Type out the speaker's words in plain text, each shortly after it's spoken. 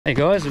Hey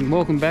guys, and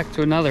welcome back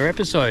to another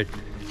episode.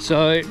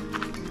 So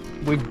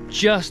we've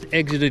just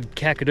exited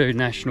Kakadu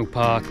National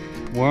Park.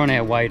 We're on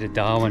our way to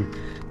Darwin.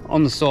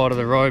 On the side of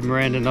the road,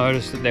 Miranda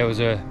noticed that there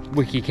was a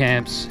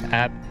Wikicamps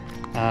app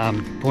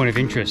point of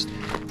interest,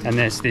 and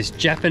there's this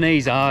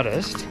Japanese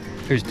artist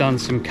who's done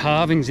some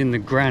carvings in the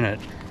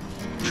granite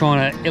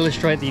trying to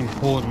illustrate the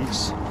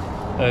importance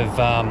of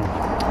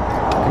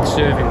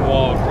conserving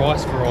wild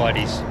rice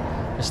varieties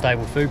for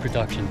stable food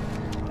production.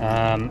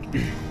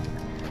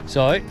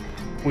 So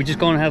we just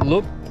gone and had a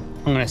look.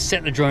 I'm going to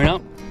set the drone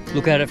up,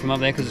 look at it from up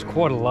there because it's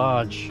quite a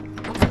large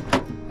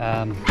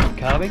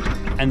carving.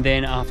 And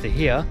then after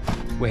here,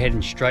 we're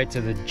heading straight to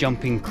the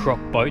Jumping Croc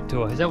boat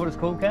tour. Is that what it's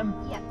called, Cam?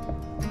 Yep.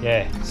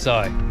 Yeah,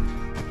 so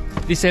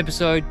this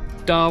episode,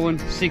 Darwin,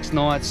 6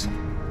 nights,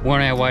 we're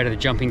on our way to the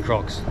Jumping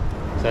Crocs.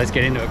 So let's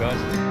get into it, guys.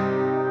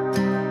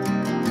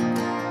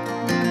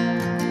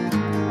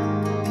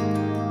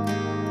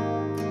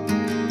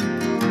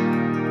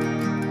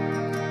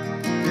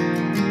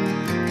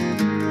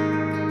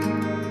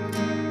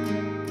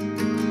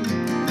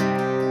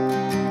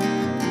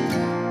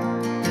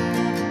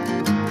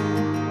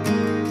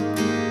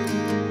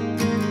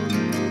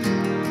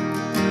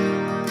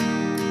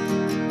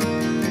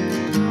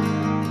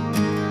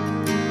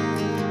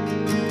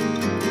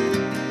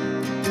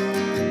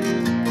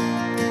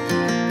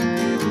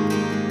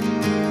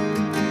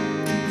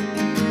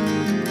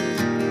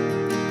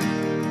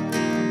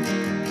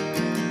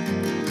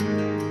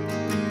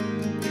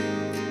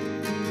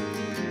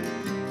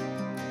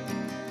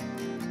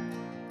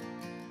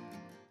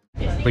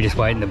 We're just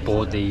waiting to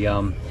board the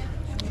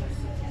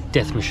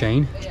death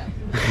machine.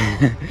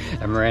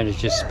 And Miranda's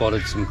just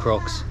spotted some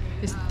crocs.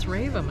 There's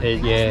 3 of them, I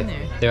think, yeah, isn't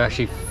there? they're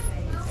actually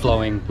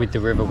flowing with the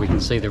river. We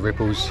can see the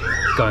ripples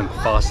going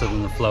faster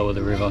than the flow of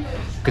the river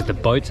because the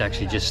boat's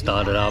actually just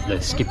started up. The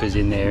skipper's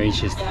in there,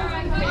 he's just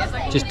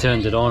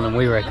turned it on, and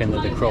we reckon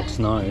that the crocs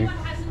know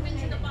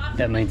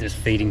that means it's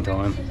feeding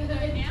time.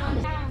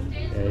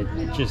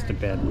 They're just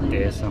about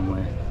there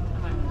somewhere.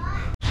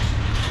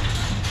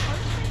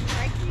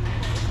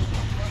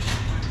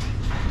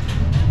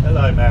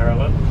 Hello,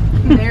 Marilyn.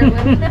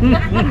 Marilyn.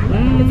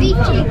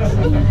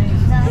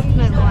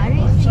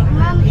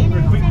 For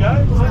a quick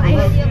go.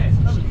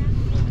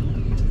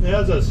 Now,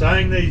 as I was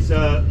saying, these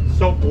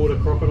saltwater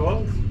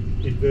crocodiles,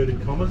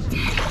 inverted commas,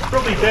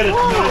 probably better to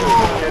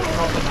know their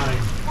proper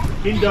name: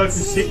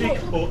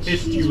 Indo-Pacific or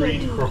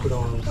estuarine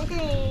crocodiles.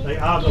 They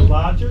are the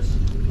largest,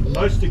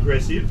 most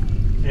aggressive,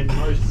 and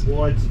most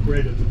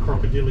widespread of the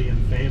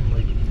crocodilian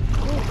family.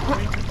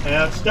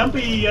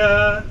 Stumpy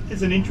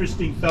is an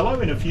interesting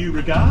fellow in a few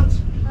regards.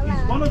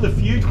 He's one of the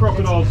few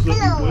crocodiles that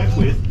we work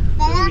with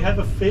that we have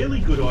a fairly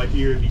good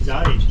idea of his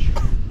age.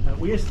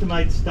 We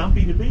estimate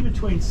Stumpy to be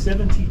between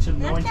 70 to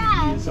 90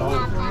 years old.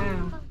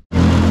 Wow.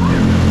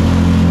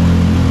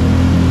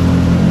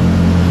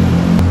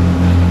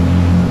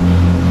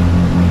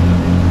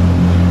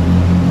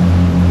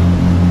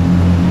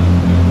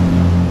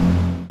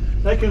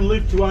 They can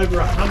live to over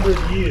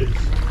 100 years.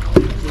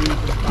 We can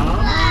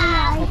farm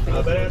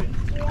about it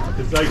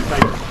because they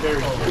take it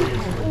very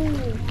seriously.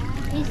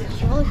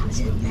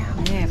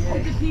 Yeah,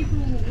 feed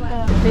them.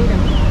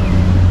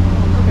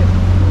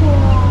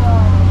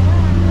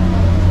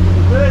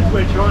 The birds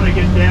we're trying to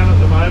get down at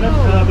the moment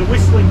are the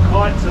whistling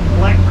kites and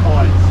black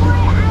kites.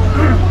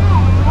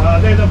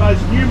 They're the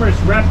most numerous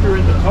raptor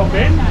in the top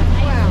end.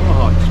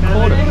 And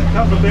they've got a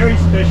couple of very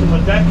special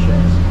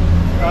adaptations.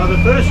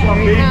 The first one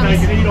being they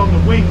can eat on the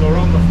wing or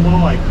on the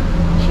fly.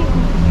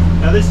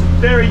 Now this is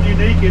very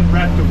unique in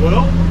raptor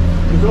world,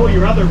 because all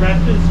your other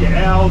raptors, your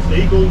owls,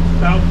 eagles,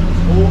 falcons,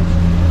 hawks,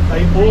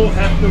 they all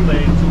have to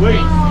land to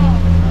eat.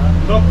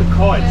 Not the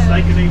kites,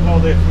 they can eat while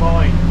they're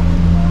flying.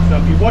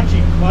 So if you're watching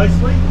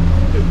closely,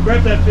 he'll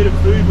grab that bit of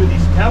food with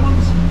his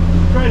talons,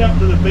 straight up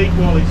to the beak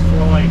while he's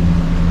flying.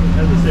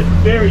 As I said,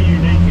 very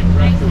unique in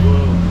raptor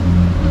world.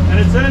 And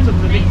it's earned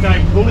them the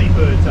nickname bully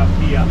birds up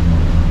here,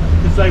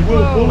 because they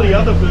will bully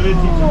other birds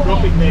into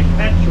dropping their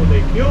catch or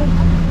their kill.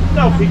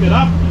 They'll pick it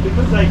up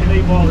because they can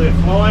eat while they're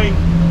flying.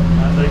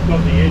 They've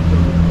got the edge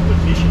on the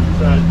competition,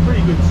 so it's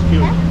pretty good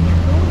skill.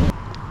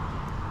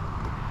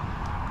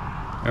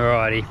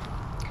 Alrighty,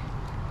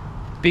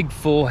 Big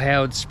 4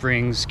 Howard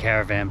Springs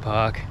Caravan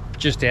Park,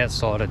 just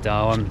outside of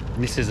Darwin.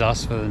 This is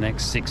us for the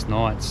next 6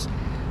 nights.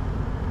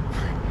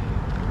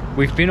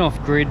 We've been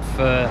off grid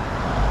for,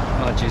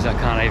 oh geez, I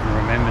can't even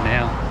remember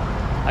now,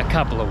 a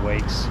couple of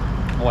weeks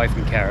away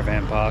from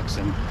caravan parks,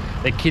 and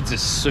the kids are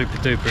super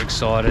duper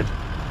excited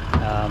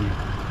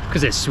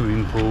because there's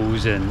swimming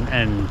pools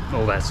and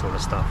all that sort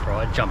of stuff,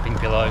 right? Jumping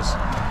pillows.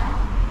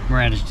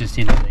 Miranda's just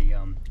into the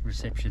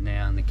reception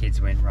now, and the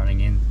kids went running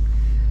in,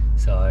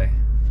 so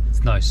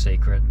it's no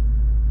secret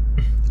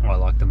I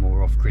like the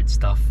more off-grid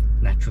stuff,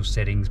 natural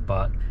settings,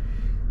 but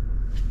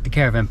the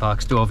caravan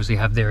parks do obviously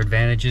have their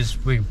advantages.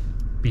 We'd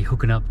be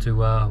hooking up to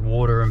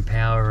water and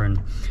power,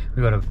 and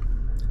we've got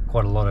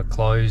quite a lot of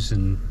clothes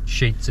and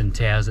sheets and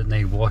towels that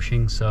need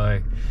washing,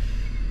 so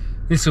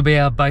this will be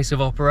our base of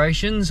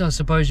operations, I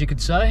suppose you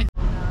could say.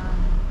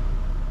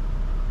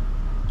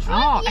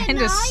 Oh,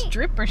 and a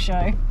stripper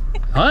show.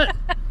 What?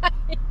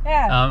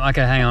 Yeah.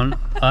 Okay, hang on.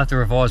 I have to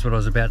revise what I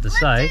was about to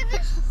say.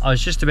 I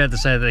was just about to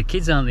say that the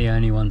kids aren't the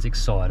only ones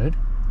excited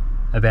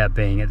about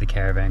being at the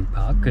caravan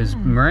park, because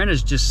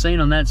Miranda's just seen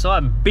on that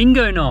site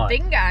bingo night.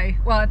 Bingo.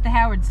 Well, at the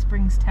Howard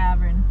Springs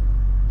Tavern.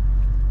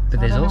 But So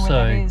there's I don't know where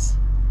that also is.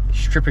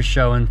 stripper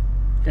show and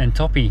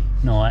toppy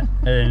night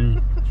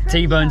and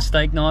T-bone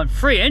steak night.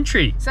 Free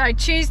entry. So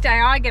Tuesday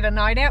I get a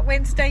night out,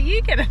 Wednesday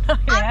you get a night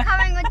I'm out.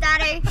 coming with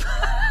Daddy.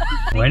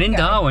 When in Bingo.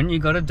 Darwin, you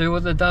got to do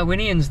what the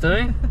Darwinians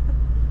do.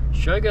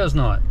 Showgirls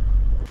night.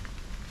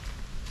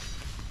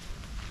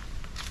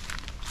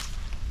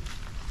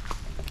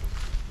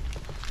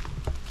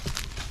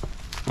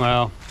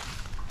 Well,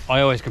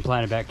 I always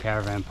complain about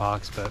caravan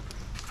parks, but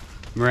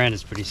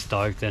Miranda's pretty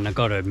stoked, and I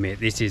got to admit,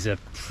 this is a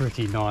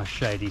pretty nice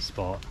shady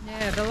spot.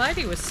 Yeah, the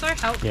lady was so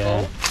helpful.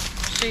 Yeah.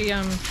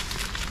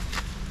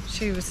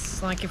 She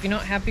was like, if you're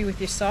not happy with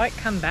your site,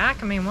 come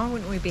back. I mean, why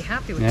wouldn't we be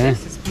happy with Yeah.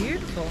 this? It's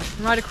beautiful.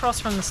 Right across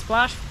from the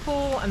splash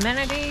pool,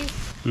 amenities.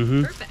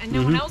 Mm-hmm. Perfect. And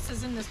no one else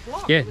is in this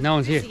block. Yeah, It was no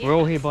one's here. busy We're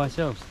all as. here by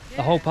ourselves. The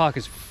Yeah. whole park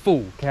is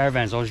full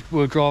caravans. We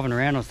were driving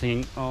around, I was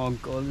thinking, oh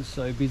God, it's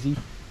so busy.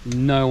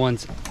 No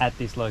one's at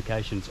this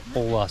location. It's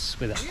all us.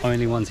 We're the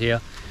only ones here.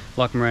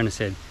 Like Miranda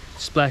said,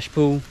 splash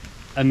pool,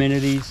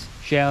 amenities,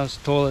 showers,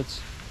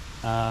 toilets,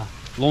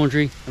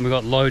 laundry, and we've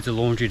got loads of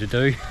laundry to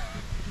do.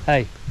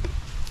 Hey.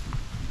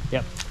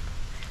 Yep.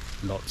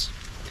 Lots.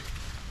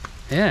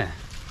 Yeah.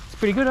 It's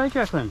pretty good, eh,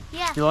 Jacqueline?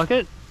 Yeah. You like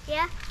it?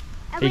 Yeah.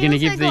 Are you going to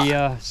give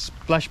the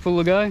splash pool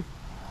a go?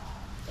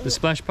 The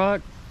splash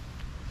park?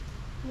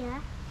 Yeah.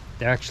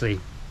 They're actually,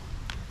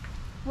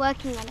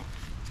 Working on it.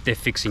 they're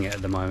fixing it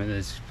at the moment.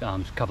 There's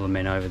a couple of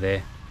men over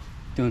there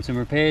doing some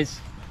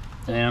repairs,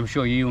 and then I'm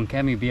sure you and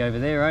Cammy will be over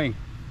there, eh?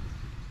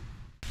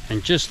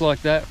 And just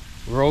like that,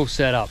 we're all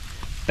set up.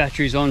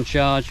 Batteries on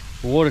charge,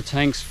 water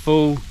tanks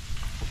full,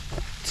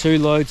 2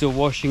 loads of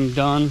washing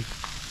done,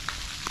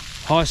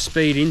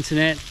 high-speed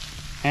internet,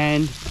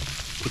 and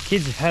the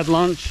kids have had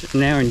lunch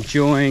and now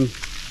enjoying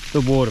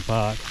the water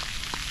park.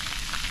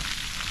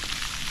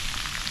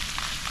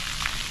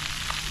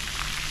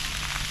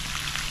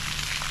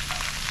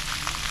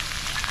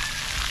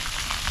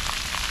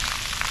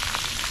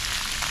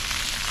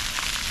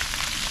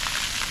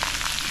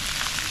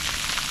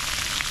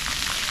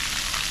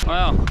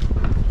 Wow,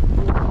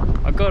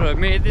 I gotta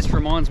admit, this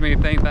reminds me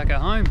of being back at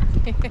home.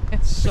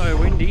 It's so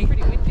windy.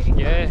 Pretty windy.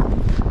 Yeah.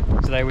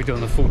 Today we're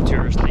doing the full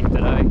tourist thing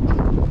today.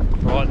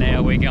 Right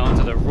now we're going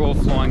to the Royal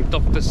Flying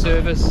Doctor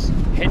Service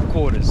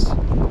headquarters.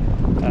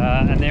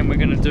 And then we're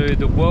going to do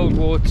the World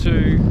War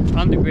II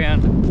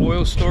underground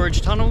oil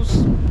storage tunnels.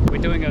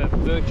 We're doing a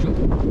virtual,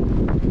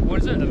 what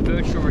is it? A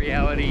virtual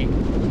reality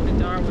The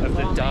Darwin of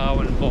the bombing.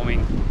 Darwin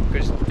bombing,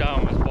 because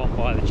Darwin was bombed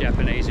by the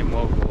Japanese in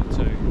World War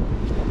II.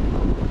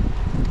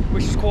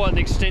 Which is quite an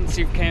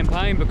extensive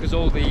campaign, because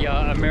all the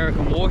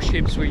American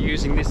warships were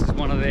using this as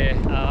one of their,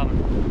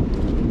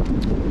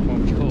 what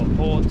would you call it,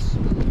 ports,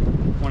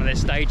 one of their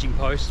staging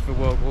posts for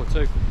World War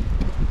II.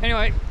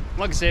 Anyway,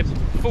 like I said,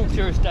 full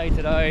tourist day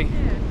today.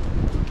 Yeah.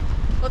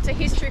 Lots of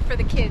history for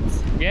the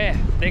kids. Yeah,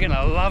 they're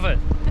gonna love it.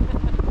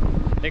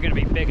 They're gonna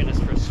be begging us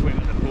for a swim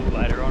at the pool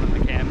later on in the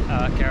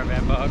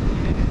caravan park.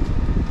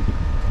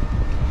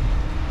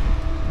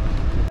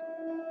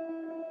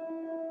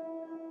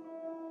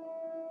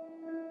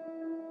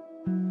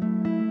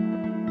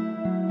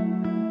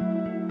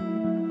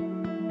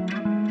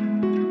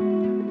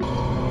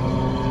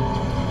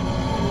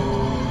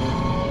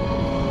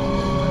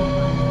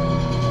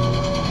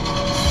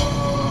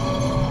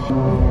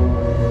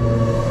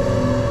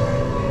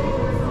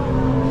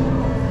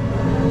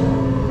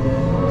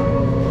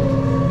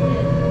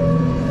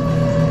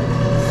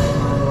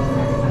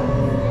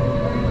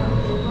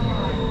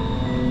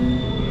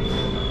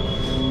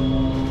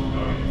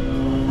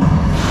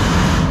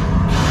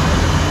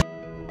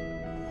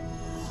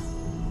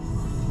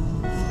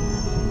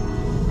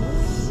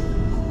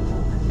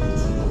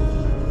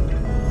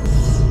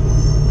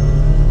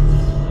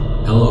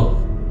 Hello,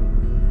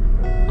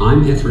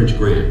 I'm Etheridge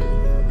Grant.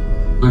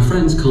 My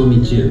friends call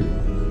me Jim.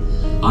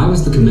 I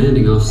was the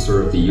commanding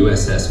officer of the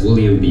USS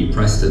William B.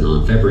 Preston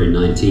on February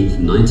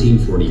 19,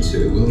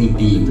 1942. Willie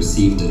B.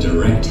 received a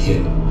direct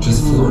hit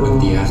just forward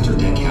of the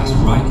afterdeck house,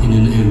 right in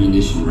an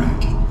ammunition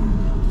rack.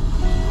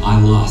 I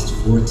lost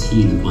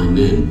 14 of my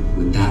men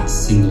with that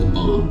single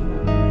bomb.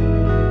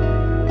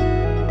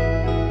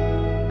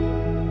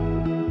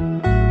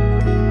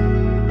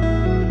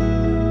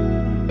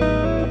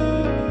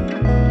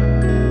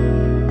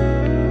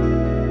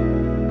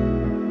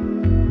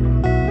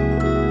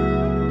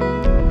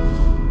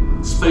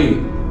 Speed,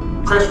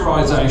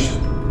 pressurization,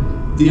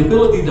 the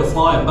ability to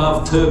fly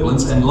above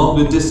turbulence and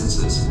longer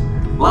distances.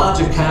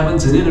 Larger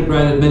cabins and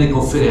integrated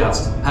medical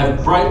fit-outs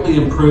have greatly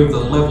improved the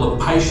level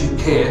of patient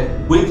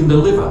care we can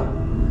deliver,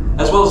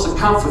 as well as the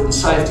comfort and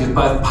safety of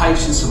both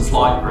patients and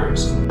flight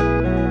crews.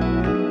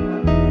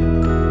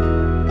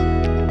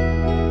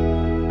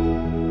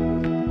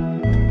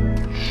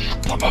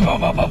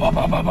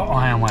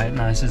 Wait,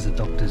 no, this is a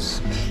doctor's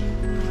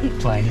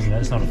plane, isn't it?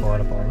 It's not a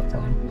fighter pilot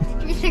plane.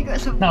 think it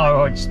was a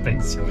No, I've just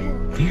been silly.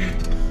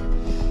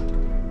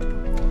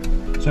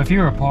 So if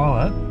you're a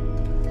pilot,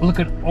 look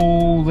at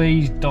all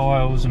these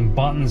dials and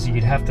buttons.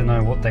 You'd have to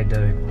know what they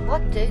do.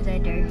 What do they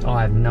do?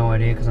 I have no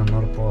idea because I'm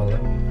not a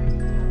pilot.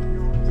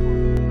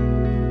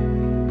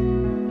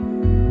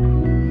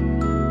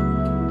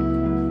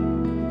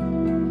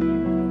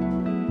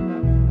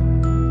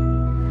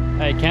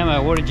 Hey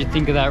Camo, what did you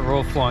think of that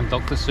Royal Flying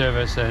Doctor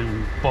Service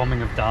and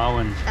bombing of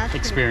Darwin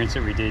experience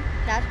that we did?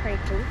 That's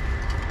pretty cool.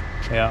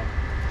 Yeah.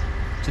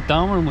 So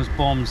Darwin was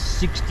bombed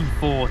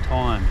 64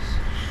 times,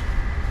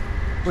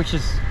 which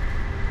is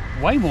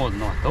way more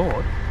than I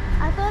thought.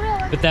 I thought it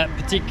was... But that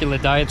particular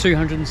day,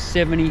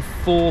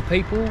 274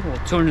 people, or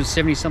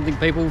 270 something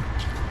people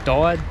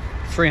died,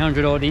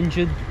 300 odd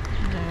injured.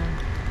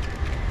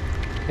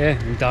 Yeah,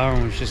 and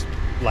Darwin was just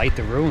laid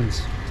to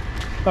ruins.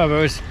 Oh, but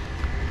it was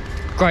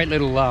great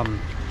little, a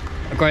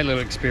great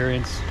little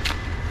experience.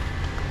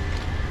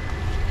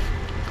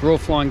 Royal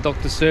Flying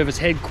Doctor Service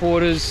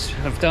headquarters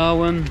of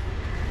Darwin.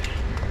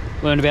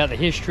 Learned about the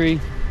history,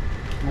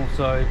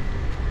 also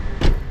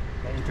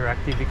the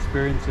interactive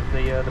experience of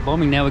the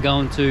bombing. Now we're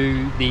going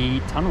to the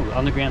tunnel,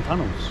 underground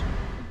tunnels.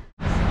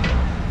 Are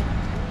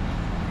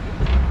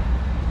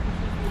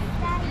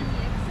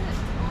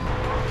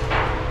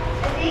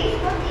these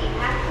what the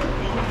actual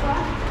things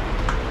are?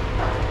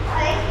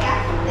 Are these the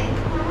actual things,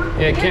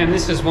 Mama? Yeah, Cam,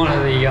 this is one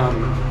of the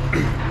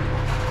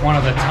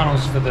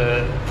tunnels for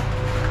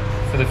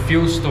the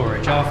fuel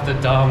storage. After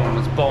Darwin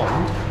was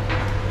bombed,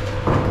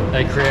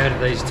 they created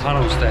these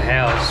tunnels to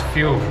house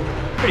fuel.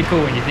 Pretty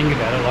cool when you think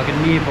about it. Like a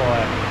nearby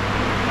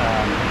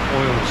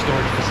oil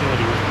storage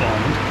facility was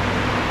bombed,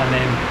 and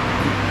then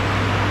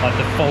like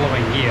the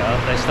following year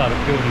they started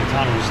building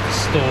tunnels to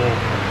store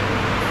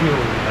fuel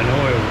and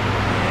oil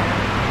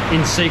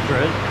in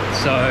secret,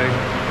 so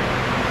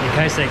in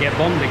case they get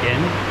bombed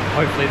again,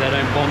 hopefully they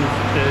don't bomb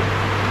the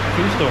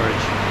fuel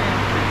storage.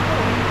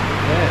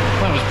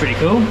 Yeah, that was pretty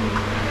cool.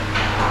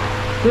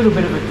 A little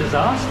bit of a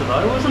disaster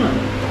though, wasn't it?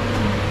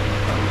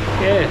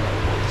 Yeah,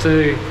 so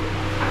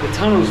the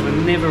tunnels were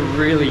never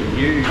really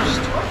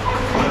used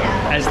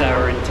as they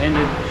were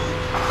intended.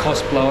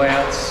 Cost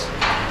blowouts,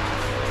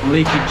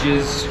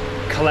 leakages,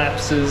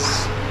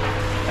 collapses.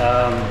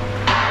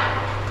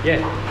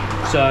 Yeah,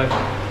 so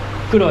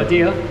good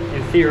idea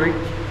in theory,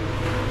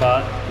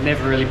 but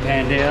never really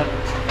panned out.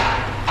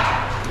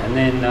 And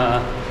then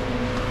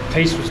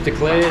peace was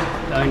declared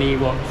only,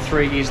 what,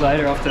 3 years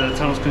later after the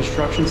tunnel's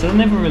construction, so they're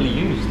never really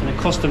used, and it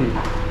cost them,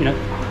 you know,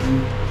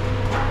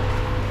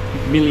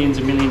 millions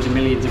and millions and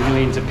millions and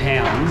millions of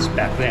pounds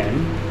back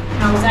then.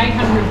 No, it was £850,000,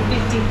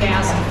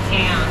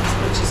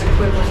 which is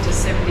equivalent to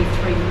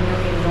 $73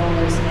 million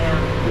now.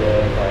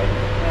 Yeah, okay.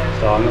 Yeah.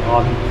 So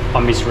I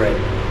misread.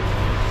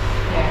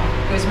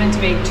 Yeah, it was meant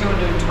to be £220,000,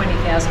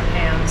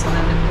 and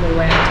then it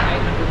blew out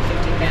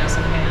to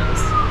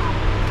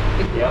 £850,000.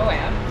 Big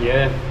blowout.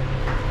 Yeah.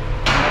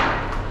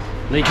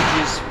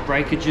 Leakages,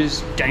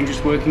 breakages,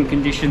 dangerous working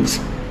conditions.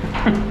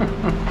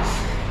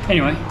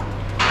 Anyway,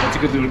 that's a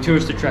good little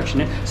tourist attraction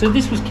there. So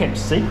this was kept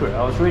secret.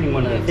 I was reading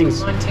one of the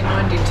things.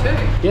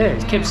 1992. Yeah,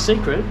 it's kept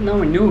secret. No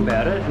one knew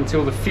about it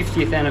until the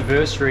 50th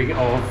anniversary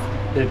of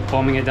the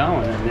bombing of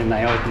Darwin, and then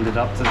they opened it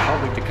up to the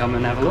public to come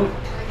and have a look.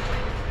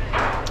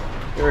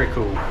 Very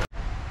cool.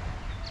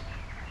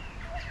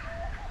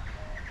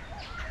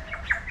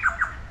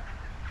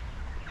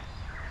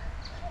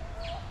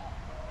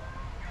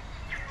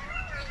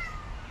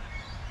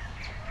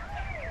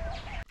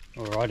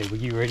 Alrighty, were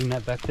you reading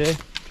that back there?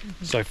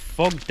 So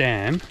Fogg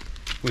Dam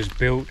was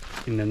built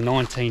in the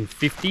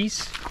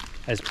 1950s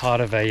as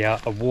part of a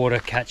water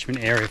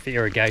catchment area for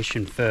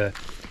irrigation for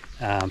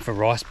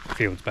rice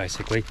fields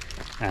basically,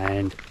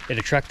 and it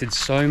attracted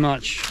so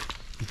much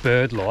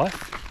bird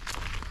life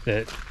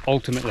that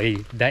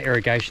ultimately that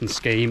irrigation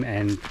scheme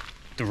and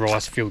the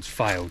rice fields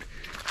failed.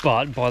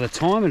 But by the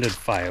time it had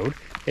failed,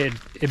 it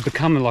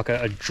became like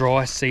a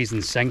dry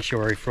season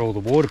sanctuary for all the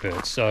water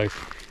birds. So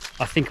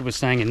I think it was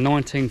saying in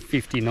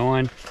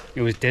 1959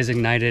 it was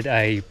designated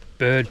a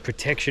bird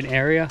protection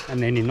area,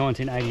 and then in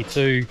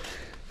 1982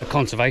 a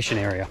conservation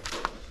area,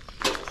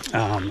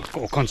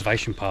 or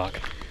conservation park.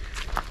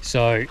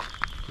 So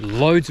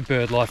loads of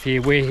bird life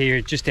here. We're here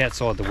just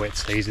outside the wet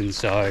season,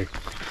 so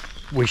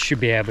we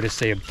should be able to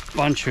see a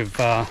bunch of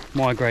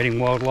migrating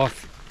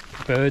wildlife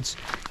birds,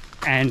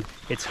 and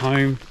it's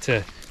home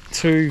to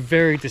two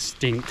very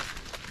distinct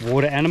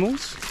water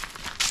animals.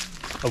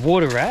 A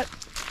water rat,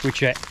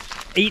 which are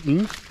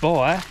eaten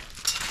by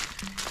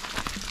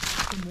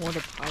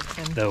Water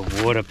python. the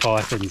water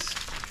pythons.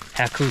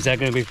 How cool is that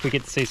going to be if we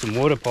get to see some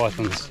water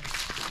pythons?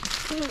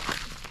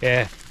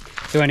 Yeah.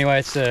 So anyway,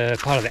 it's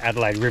part of the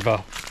Adelaide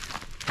River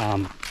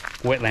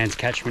wetlands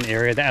catchment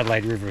area. The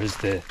Adelaide River is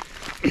the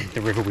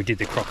river we did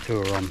the croc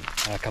tour on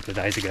a couple of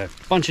days ago.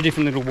 Bunch of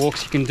different little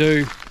walks you can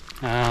do.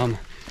 There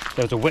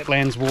was a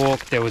wetlands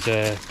walk, there was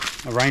a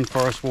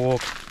rainforest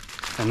walk,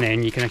 and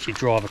then you can actually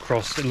drive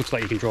across. It looks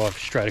like you can drive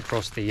straight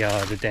across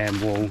the dam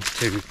wall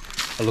to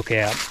a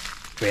lookout,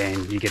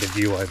 and you get a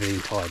view over the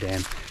entire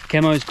dam.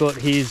 Camo's got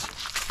his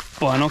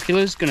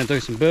binoculars, going to do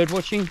some bird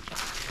watching.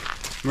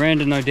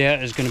 Miranda, no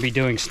doubt, is going to be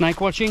doing snake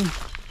watching.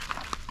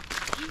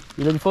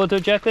 You looking forward to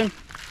it, Jacqueline?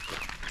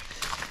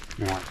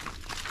 Right.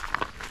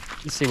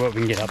 Let's see what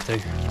we can get up to.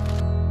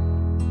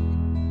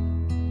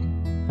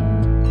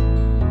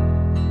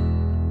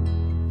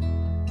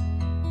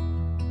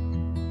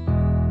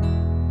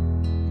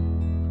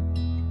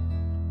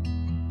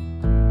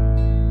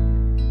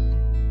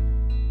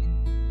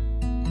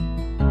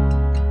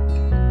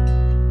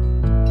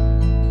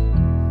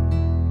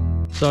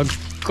 So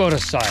I've got to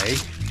say,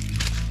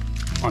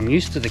 I'm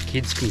used to the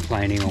kids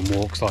complaining on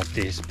walks like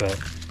this, but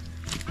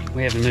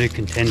we have a new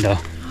contender.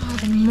 Oh,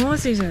 the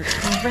mozzies are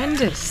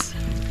horrendous.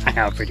 They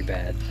are pretty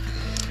bad.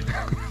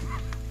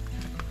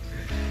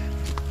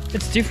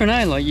 It's different,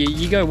 eh? Like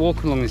you go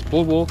walking along this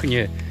boardwalk and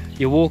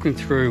you're walking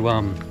through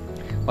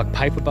like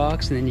paper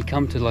barks, and then you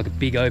come to like a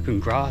big open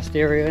grassed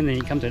area, and then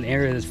you come to an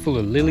area that's full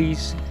of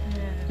lilies.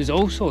 Yeah. There's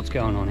all sorts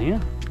going on here.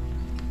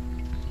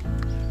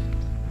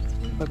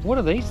 Like, what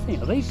are these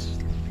things?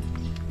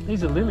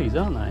 These are lilies,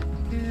 aren't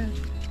they? Yeah.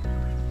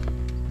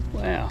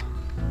 Wow.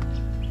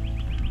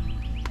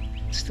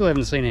 Still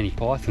haven't seen any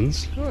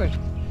pythons. Good.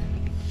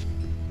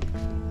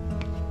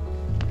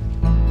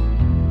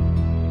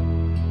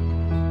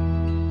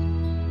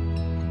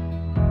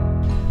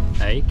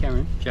 Hey,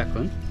 Karen,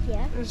 Jacqueline.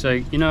 Yeah. So,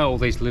 you know all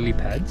these lily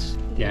pads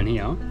down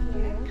here?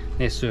 Yeah.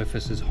 Their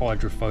surface is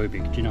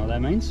hydrophobic. Do you know what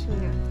that means?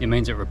 Yeah. It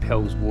means it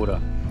repels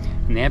water.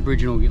 And the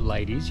Aboriginal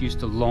ladies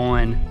used to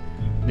line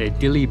their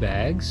dilly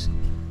bags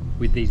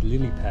with these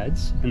lily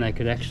pads, and they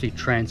could actually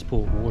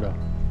transport water.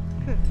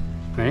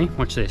 Ready?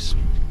 Watch this.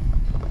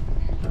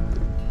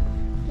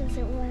 Does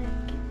it work?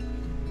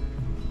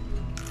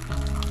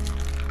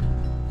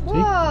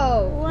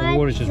 Whoa! The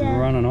water's just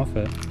running off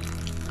it.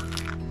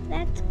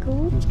 That's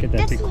cool. Let's get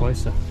that a bit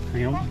closer.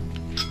 Hang on.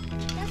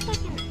 That's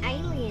like an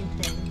alien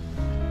thing.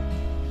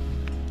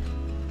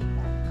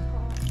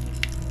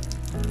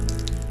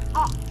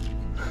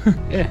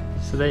 Yeah,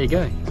 so there you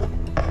go.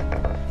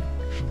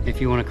 If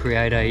you want to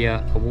create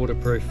a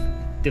waterproof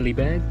dilly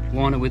bag,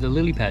 line it with a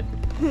lily pad.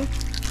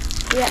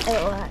 Yeah, it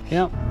works.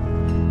 Yep.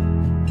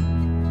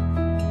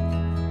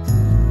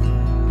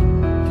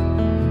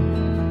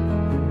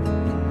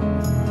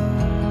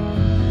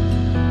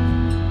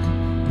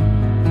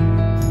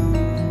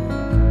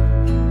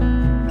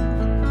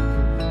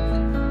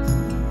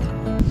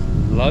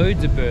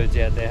 Loads of birds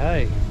out there,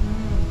 hey?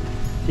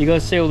 You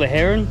guys see all the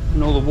heron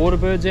and all the water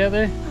birds out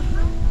there?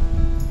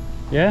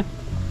 Yeah?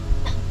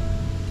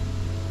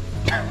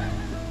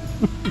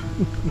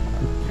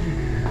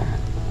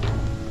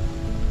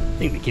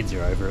 I think the kids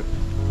are over it.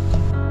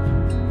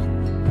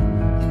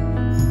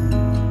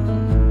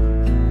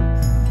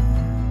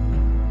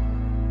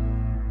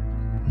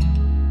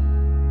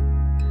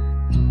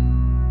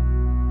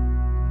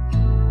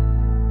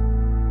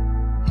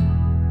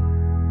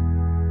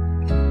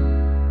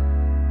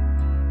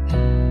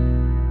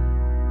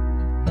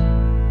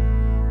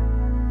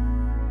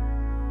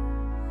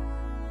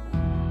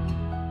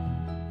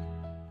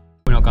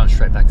 We're not going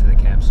straight back to the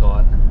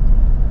campsite.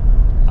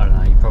 I don't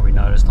know, you probably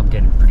noticed I'm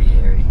getting pretty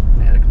hairy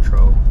and out of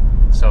control.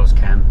 So is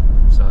Cam.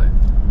 So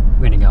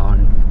we're going to go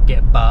and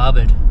get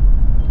barbered.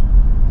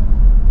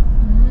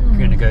 We're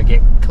going to go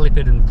get clipped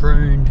and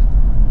pruned.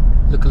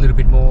 Look a little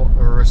bit more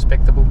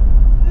respectable.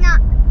 No.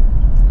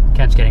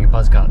 Cam's getting a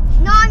buzz cut.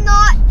 No, I'm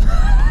not.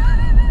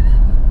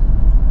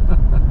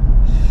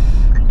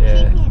 I'm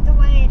Yeah. keeping it the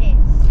way it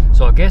is.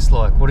 So I guess,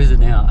 like, what is it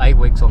now? 8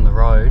 weeks on the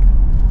road.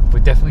 We're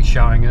definitely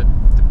showing it.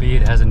 The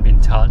beard hasn't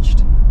been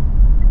touched.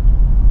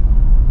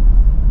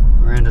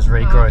 Miranda's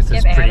regrowth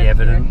is pretty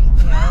evident.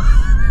 Yes.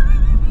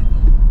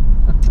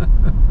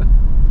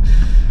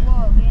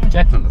 Whoa, yeah.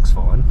 Jacqueline looks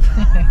fine.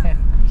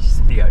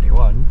 She's the only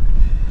one.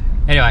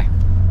 Anyway,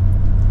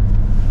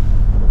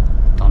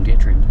 time to get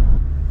trimmed.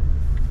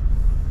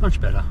 Much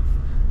better.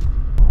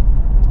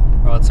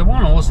 Right, so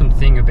one awesome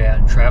thing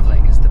about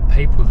travelling is the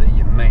people that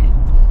you meet.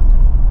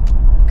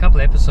 A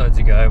couple of episodes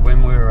ago,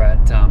 when we were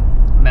at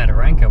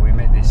Mataranka, we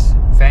met this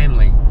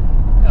family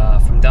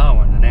from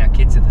Darwin, and our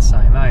kids are the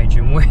same age,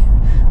 and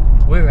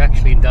we're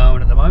actually in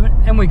Darwin at the moment,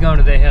 and we're going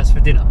to their house for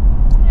dinner.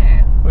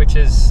 Yeah. Which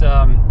is,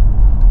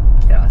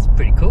 yeah, it's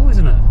pretty cool,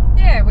 isn't it?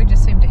 Yeah, we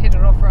just seemed to hit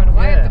it off right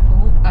away at the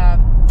pool.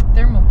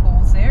 Thermal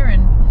pools there,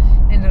 and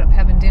ended up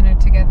having dinner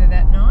together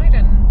that night,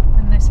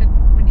 and they said,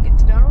 when you get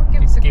to Darwin,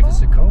 give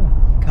us a call.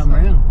 Come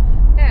round.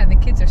 Yeah, and the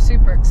kids are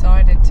super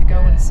excited to go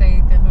and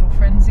see their little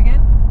friends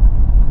again.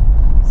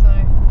 So,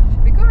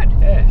 should be good.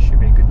 Yeah, should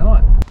be a good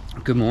night.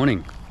 Good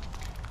morning.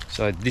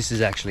 So this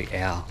is actually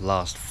our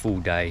last full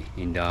day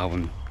in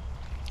Darwin.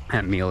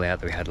 That meal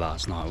out that we had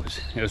last night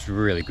was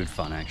really good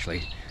fun,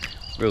 actually.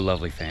 Real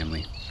lovely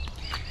family.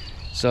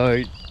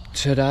 So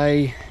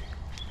today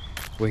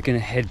we're going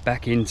to head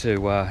back into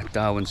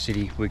Darwin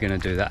City. We're going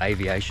to do the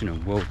Aviation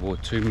and World War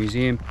II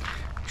Museum,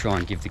 try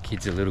and give the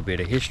kids a little bit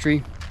of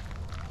history.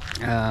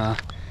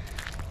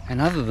 And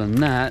other than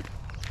that,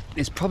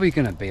 it's probably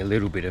going to be a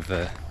little bit of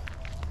a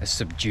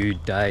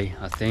subdued day,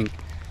 I think.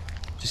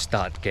 Just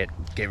start to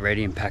get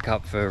ready and pack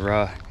up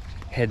for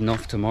heading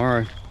off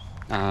tomorrow.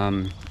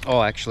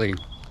 Oh, actually,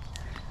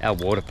 our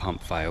water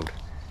pump failed.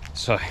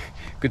 So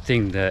good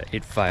thing that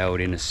it failed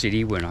in a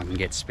city when I can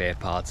get spare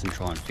parts and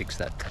try and fix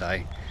that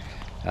today.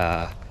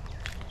 I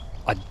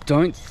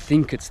don't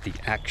think it's the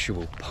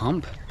actual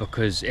pump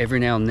because every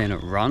now and then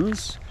it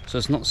runs, so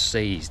it's not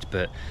seized,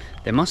 but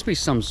there must be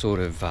some sort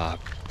of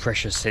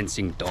pressure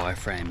sensing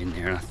diaphragm in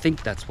there, and I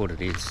think that's what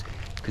it is,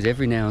 because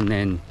every now and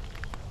then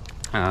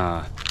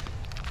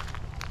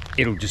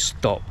it'll just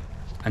stop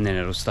and then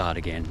it'll start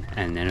again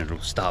and then it'll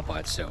start by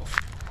itself.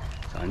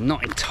 So I'm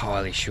not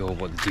entirely sure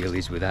what the deal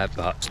is with that,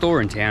 but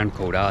store in town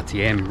called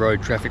RTM,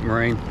 Road Traffic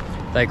Marine,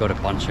 they got a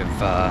bunch of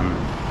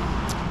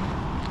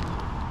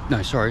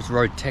no, sorry, it's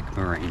Road Tech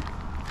Marine.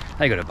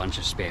 They got a bunch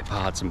of spare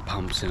parts and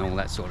pumps and all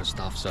that sort of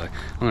stuff. So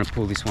I'm going to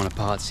pull this one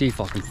apart, see if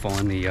I can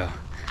find the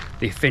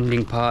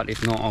offending part.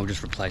 If not, I'll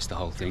just replace the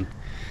whole thing.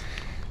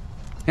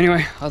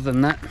 Anyway, other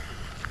than that,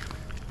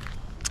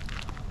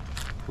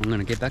 I'm going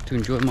to get back to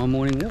enjoying my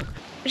morning walk.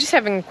 We're just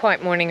having a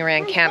quiet morning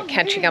around camp,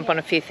 catching up on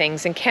a few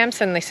things, and Cam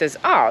suddenly says,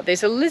 "Oh,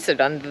 there's a lizard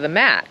under the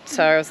mat."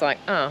 So I was like,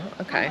 "Oh,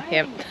 okay,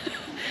 yep."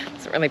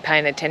 Wasn't really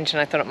paying attention.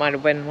 I thought it might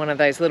have been one of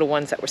those little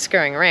ones that were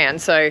scurrying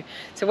around. So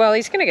well,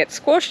 he's going to get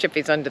squashed if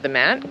he's under the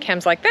mat.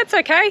 Cam's like, "That's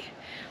okay.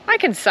 I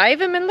can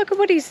save him." And look at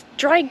what he's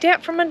dragged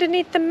out from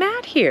underneath the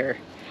mat here.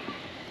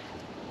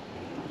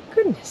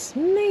 Goodness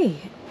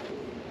me.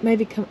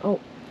 Maybe come...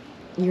 Oh,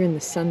 you're in the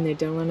sun there,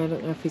 Darwin. I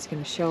don't know if he's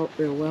going to show up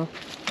real well.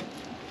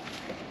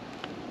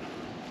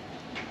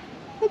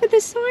 Look at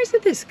the size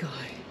of this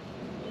guy.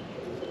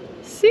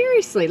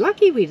 Seriously,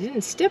 lucky we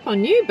didn't step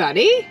on you,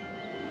 buddy.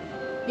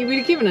 You would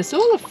have given us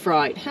all a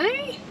fright,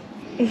 hey?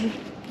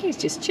 He's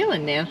just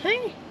chilling now,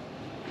 hey?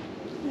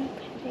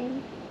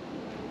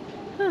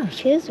 Huh.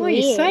 Well,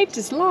 you saved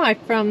his life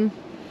from,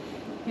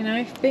 you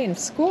know, being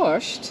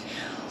squashed.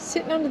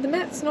 Sitting under the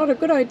mat's not a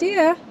good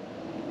idea.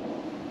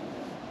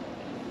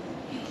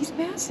 He's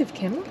massive,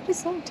 Cam. Look at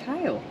his long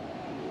tail.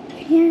 Yeah,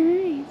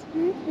 he's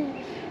massive.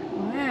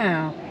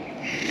 Wow.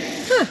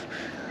 Huh.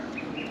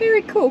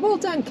 Very cool. Well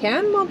done,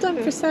 Cam. Well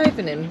done for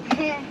saving him.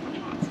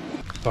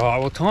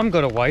 Alright, well, time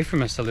got away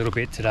from us a little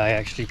bit today,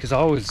 actually, because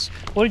I was...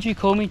 What did you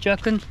call me,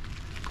 Jacqueline?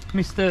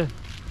 Mr.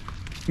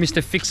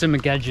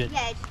 Fix-a-ma-gadget.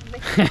 Yeah,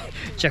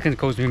 Jacqueline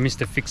calls me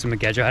Mr.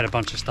 Fix-a-ma-gadget. I had a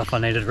bunch of stuff I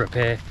needed to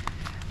repair.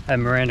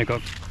 And Miranda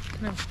got...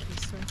 Yep.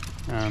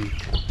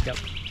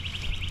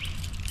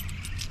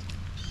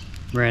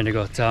 Miranda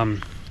got...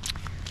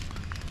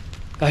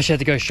 she had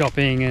to go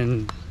shopping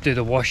and do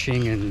the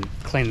washing and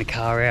clean the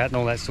car out and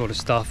all that sort of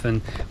stuff.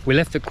 And we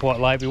left it quite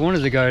late. We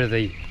wanted to go to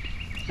the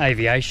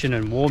Aviation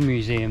and War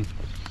Museum,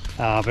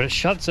 but it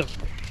shuts at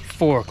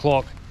 4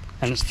 o'clock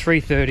and it's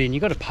 3:30 and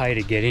you've got to pay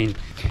to get in.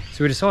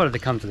 So we decided to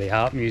come to the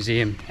Art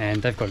Museum,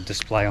 and they've got a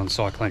display on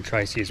Cyclone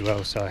Tracy as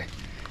well, so,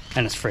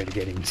 and it's free to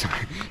get in, so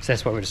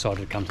that's why we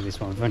decided to come to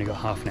this one. We've only got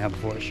half an hour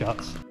before it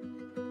shuts.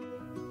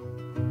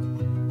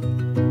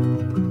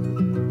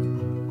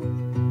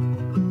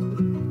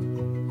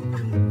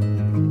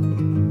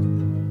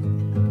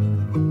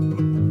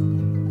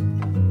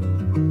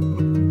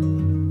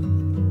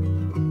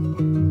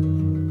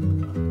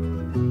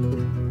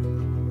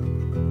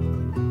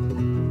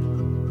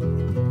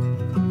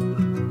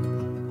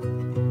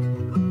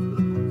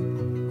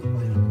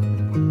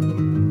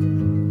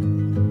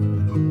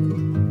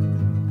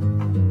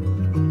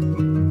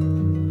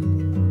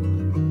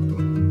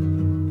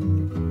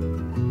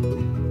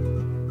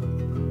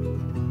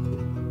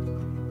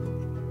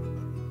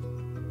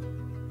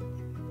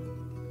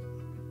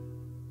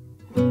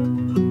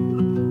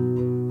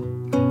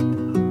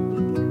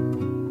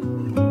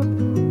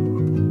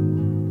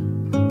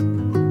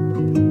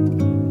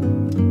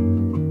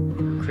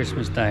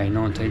 Christmas Day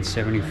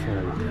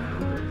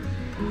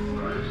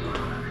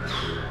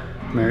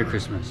 1974. Merry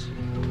Christmas.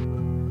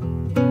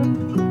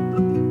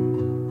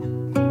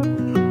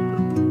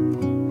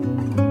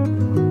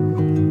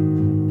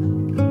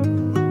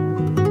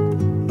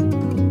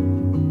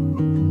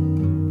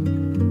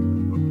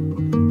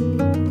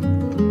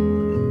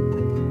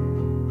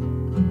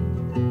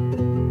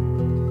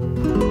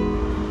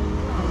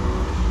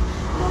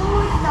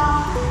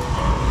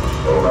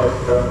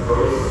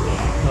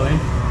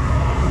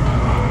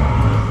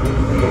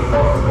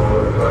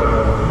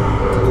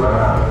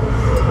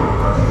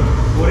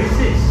 What is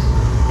this? Is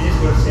this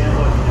what it sounds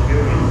like in the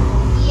building?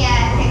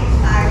 Yeah,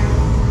 Pixar.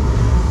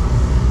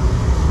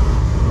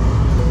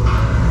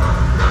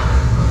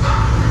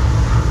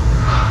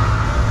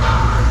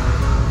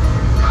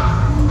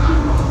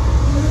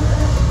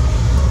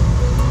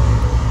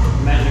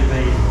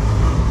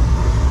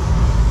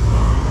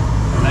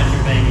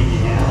 Imagine being in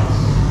your house.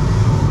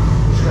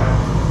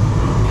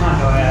 Can't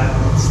go out,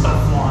 stuff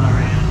flying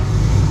around.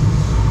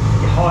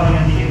 You're hiding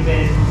under your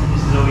bed, and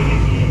this is all you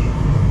can hear.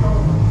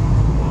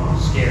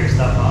 Scary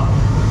stuff, huh?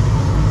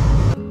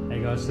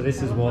 Hey guys, so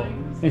this is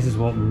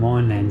what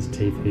my nan's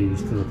TV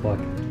used to look like,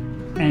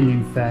 and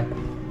in fact,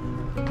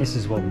 this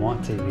is what my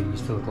TV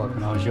used to look like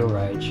when I was your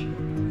age.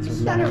 So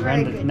Nana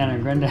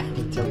and Granddad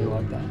would tell you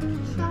like that.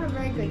 It's not a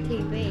very good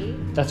TV.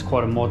 That's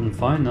quite a modern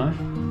phone though.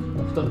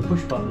 It's got the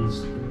push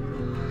buttons.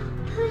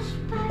 Push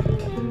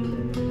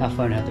button. Our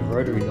phone had the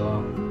rotary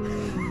dial.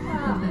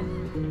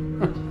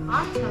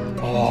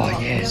 Oh, Oh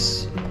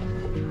yes.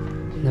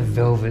 The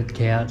velvet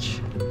couch.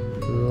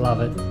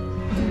 Love it.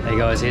 Hey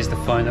guys, here's the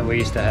phone that we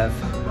used to have.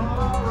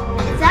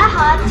 is that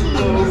hard to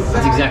use?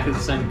 It's exactly the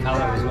same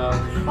colour as well.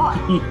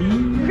 Oh,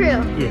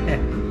 really? Yeah.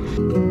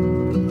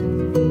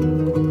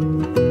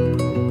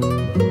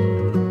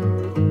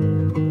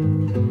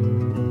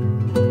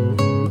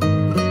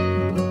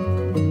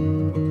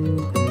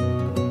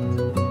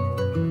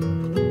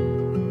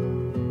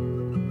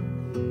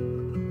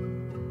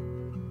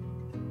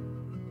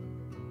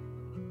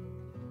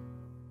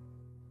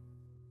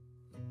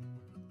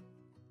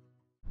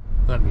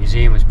 That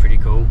museum was pretty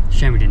cool.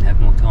 Shame we didn't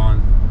have more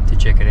time to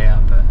check it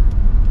out, but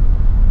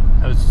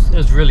it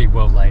was really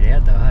well laid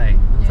out though, hey?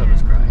 I thought it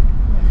was great.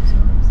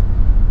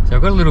 So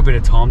I've got a little bit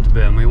of time to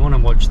burn. We want to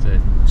watch the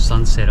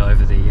sunset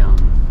over the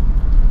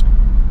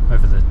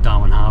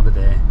Darwin Harbour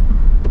there.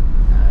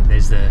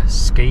 There's the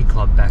ski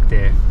club back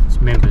there. It's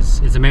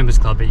a members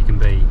club, but you can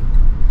be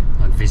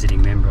like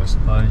visiting member, I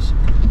suppose.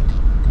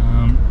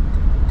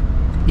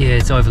 Yeah,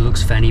 it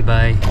overlooks Fanny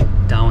Bay,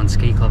 Darwin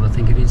Ski Club I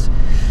think it is.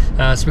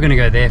 So we're going to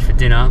go there for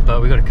dinner,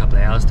 but we've got a couple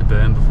of hours to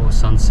burn before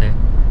sunset.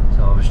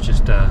 So I was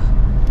just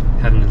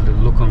having a little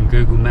look on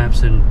Google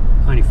Maps, and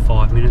only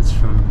 5 minutes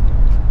from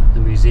the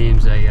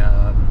museum's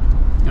a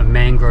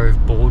mangrove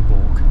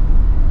boardwalk.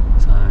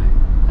 So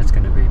that's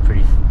going to be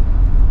pretty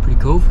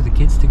cool for the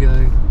kids to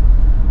go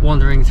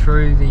wandering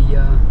through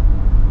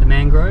the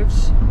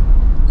mangroves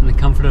in the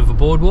comfort of a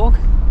boardwalk.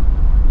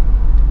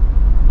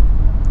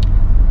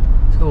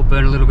 So we'll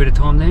burn a little bit of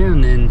time there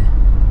and then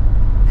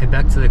head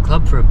back to the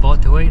club for a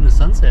bite to eat and a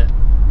sunset.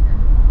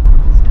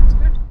 Sounds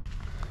good.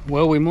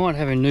 Well, we might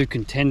have a new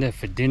contender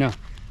for dinner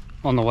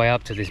on the way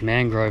up to this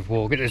mangrove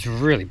walk. It is a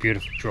really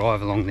beautiful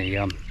drive along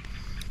the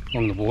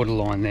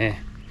waterline there.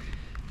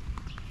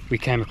 We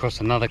came across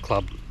another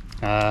club,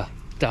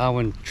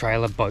 Darwin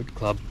Trailer Boat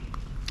Club.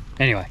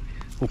 Anyway,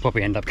 we'll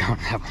probably end up going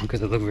to that one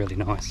because it looked really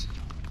nice.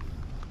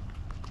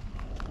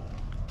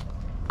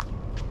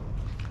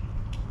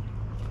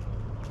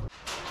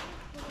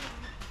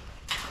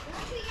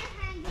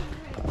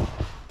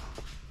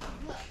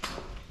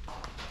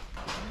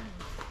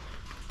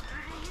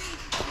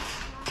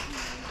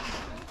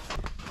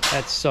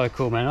 That's so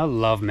cool, man. I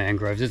love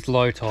mangroves. It's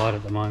low tide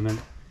at the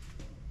moment.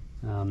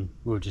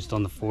 We were just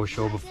on the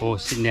foreshore before,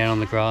 sitting down on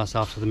the grass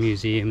after the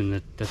museum,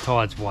 and the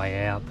tide's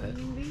way out, but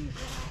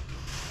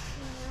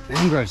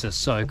mangroves are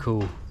so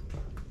cool. Do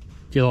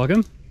you like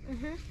them?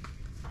 Mm-hmm.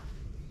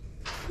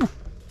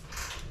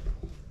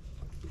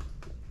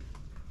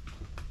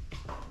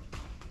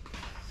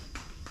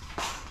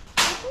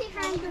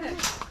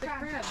 The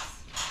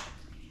crabs.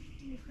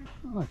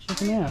 Oh, check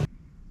them out.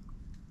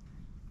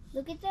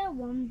 Look at that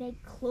one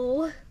big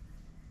claw.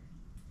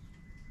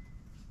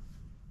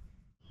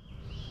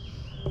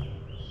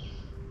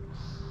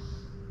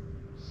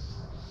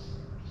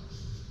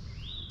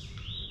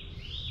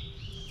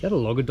 Is that a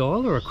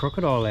loggerdial or a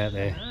crocodile out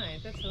there? No,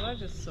 that's what I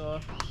just saw.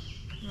 I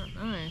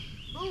don't know.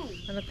 Ooh.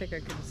 I don't think I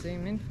could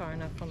zoom in far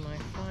enough on my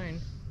phone.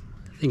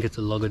 I think it's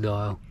a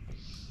loggerdial.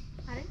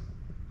 Pardon?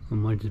 Or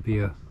might just be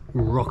a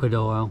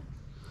rockodile.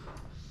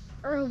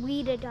 Or a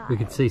weeder dog. We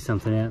could see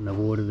something out in the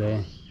water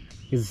there.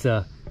 It's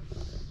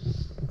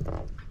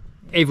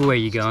everywhere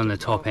you go on the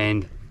top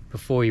end,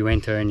 before you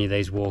enter any of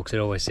these walks, it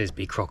always says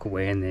be croc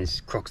aware, and there's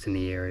crocs in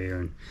the area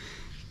and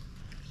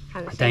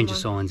danger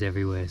signs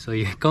everywhere. So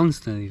you're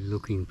constantly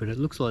looking, but it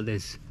looks like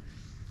there's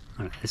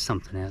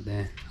something out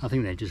there. I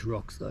think they're just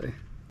rocks though.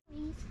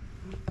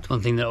 It's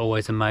one thing that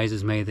always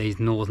amazes me, these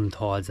northern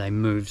tides, they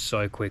move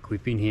so quick.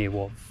 We've been here,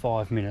 what,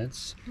 5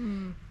 minutes?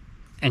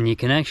 And you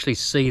can actually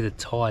see the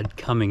tide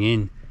coming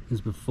in. As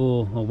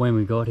before, or when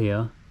we got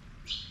here,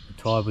 the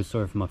tide was,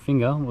 sorry for my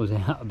finger, was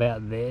out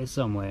about there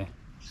somewhere.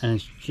 And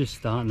it's just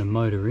starting to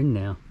motor in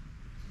now.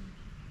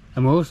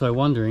 And we're also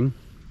wondering,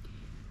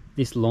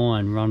 this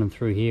line running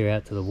through here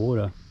out to the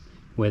water,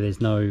 where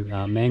there's no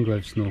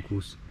mangrove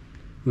snorkels,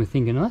 we're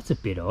thinking, oh, that's a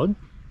bit odd.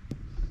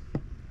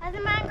 Are the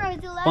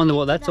mangroves allowed Wonder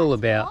what into that's that all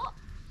about. spot?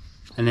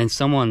 And then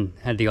someone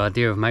had the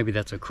idea of maybe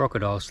that's a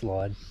crocodile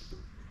slide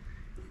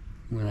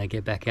when they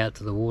get back out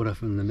to the water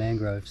from the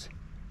mangroves.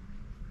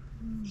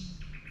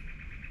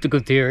 It's a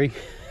good theory.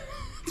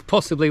 It's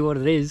possibly what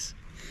it is.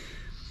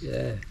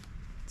 Yeah,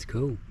 it's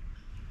cool.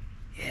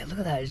 Yeah, look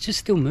at that. It's just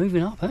still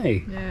moving up,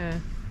 hey? Yeah.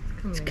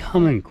 It's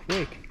coming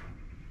quick.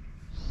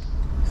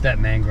 So that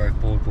mangrove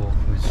boardwalk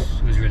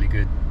was really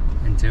good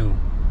until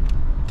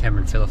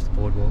Cameron fell off the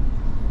boardwalk.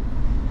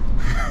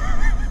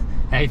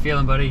 How you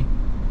feeling, buddy?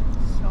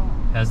 Sore.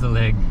 How's the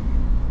leg?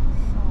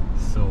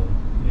 Sore.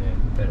 Yeah,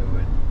 bet it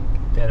would.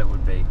 Bet it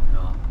would be.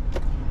 Oh.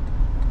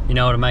 You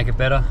know how to make it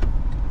better?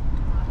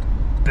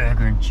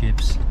 Burger and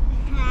chips.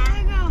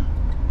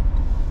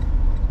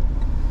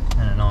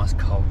 And a nice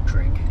cold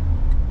drink.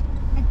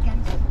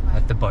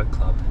 At the boat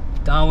club.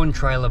 Darwin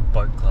Trailer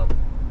Boat Club.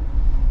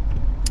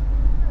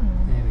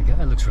 There we go.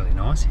 It looks really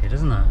nice here,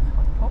 doesn't it?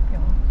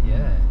 Popular.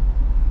 Yeah.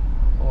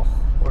 Oh,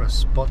 What a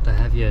spot to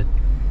have your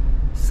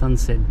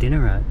sunset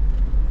dinner at.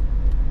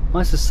 Oh,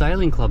 it's a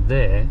sailing club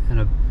there and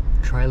a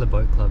trailer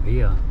boat club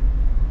here.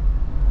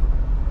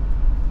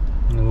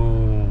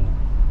 Oh,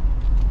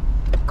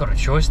 got a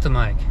choice to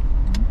make.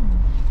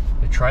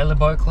 The trailer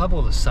boat club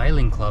or the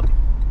sailing club?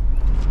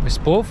 The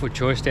sport for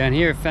choice down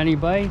here at Fanny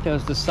Bay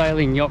does the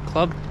sailing yacht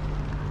club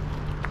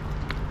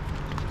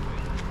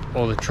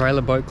or the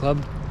trailer boat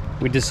club.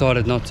 We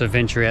decided not to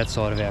venture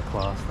outside of our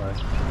class though.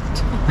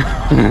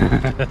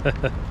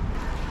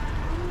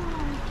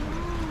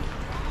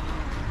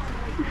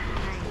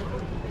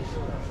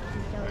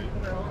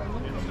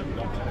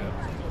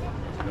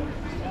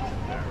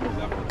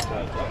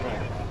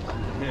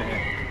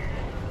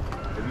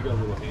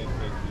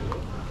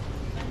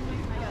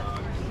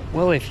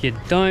 Well, if you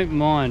don't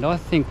mind, I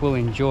think we'll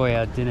enjoy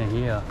our dinner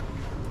here.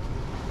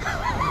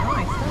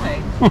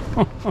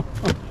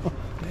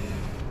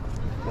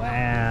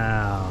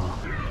 Wow.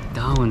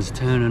 Darwin's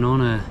turning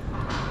on a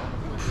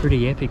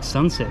pretty epic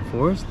sunset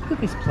for us. Look at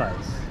this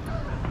place.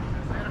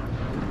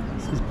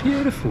 This is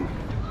beautiful.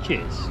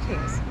 Cheers.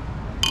 Cheers.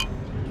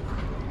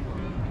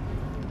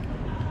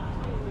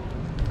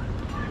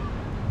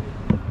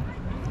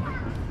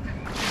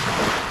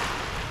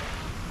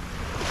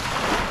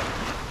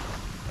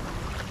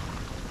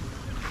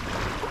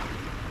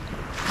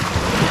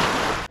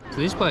 So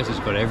this place has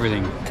got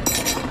everything.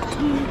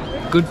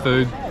 Good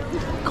food,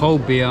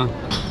 cold beer,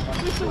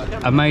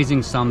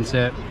 amazing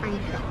sunset,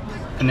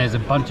 and there's a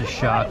bunch of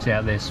sharks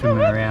out there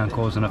swimming around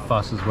causing a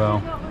fuss as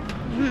well.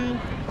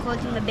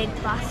 Causing a big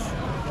fuss.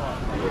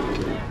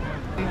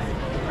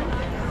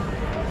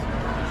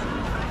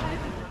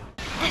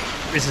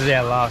 This is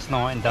our last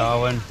night in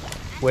Darwin.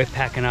 We're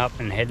packing up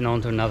and heading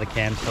on to another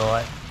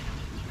campsite.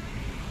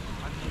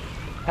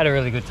 Had a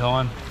really good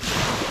time,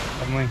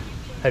 haven't we?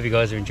 Hope you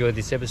guys have enjoyed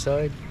this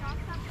episode.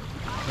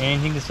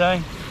 Anything to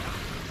say?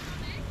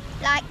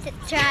 Like,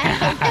 subscribe,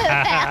 hit the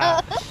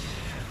bell.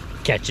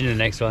 Catch you in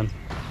the next one.